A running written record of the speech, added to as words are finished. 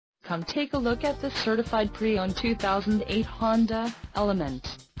Come take a look at this certified pre-owned 2008 Honda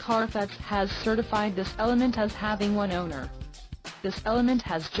Element. Carfax has certified this Element as having one owner. This Element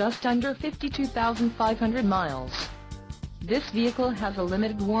has just under 52,500 miles. This vehicle has a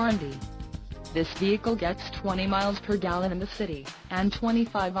limited warranty. This vehicle gets 20 miles per gallon in the city, and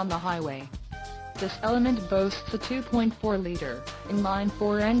 25 on the highway. This Element boasts a 2.4-liter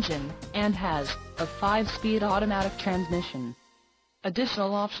inline-4 engine, and has a 5-speed automatic transmission.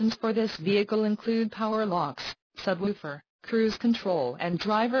 Additional options for this vehicle include power locks, subwoofer, cruise control and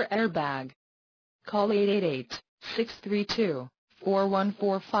driver airbag. Call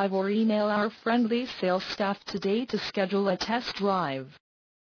 888-632-4145 or email our friendly sales staff today to schedule a test drive.